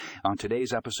On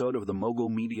today's episode of the Mogul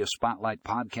Media Spotlight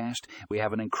podcast, we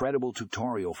have an incredible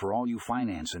tutorial for all you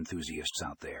finance enthusiasts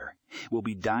out there. We'll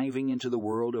be diving into the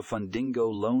world of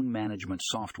Fundingo loan management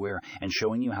software and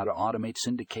showing you how to automate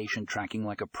syndication tracking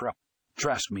like a pro.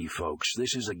 Trust me, folks,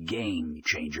 this is a game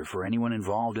changer for anyone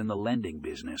involved in the lending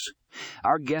business.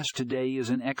 Our guest today is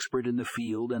an expert in the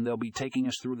field, and they'll be taking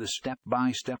us through the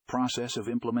step-by-step process of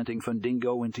implementing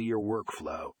Fundingo into your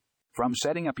workflow. From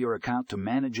setting up your account to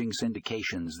managing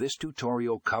syndications, this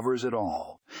tutorial covers it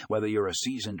all. Whether you're a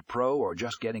seasoned pro or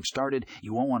just getting started,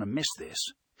 you won't want to miss this.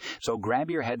 So grab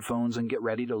your headphones and get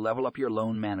ready to level up your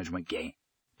loan management game.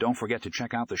 Don't forget to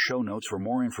check out the show notes for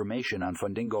more information on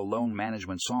Fundingo loan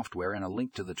management software and a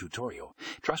link to the tutorial.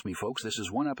 Trust me, folks, this is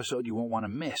one episode you won't want to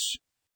miss.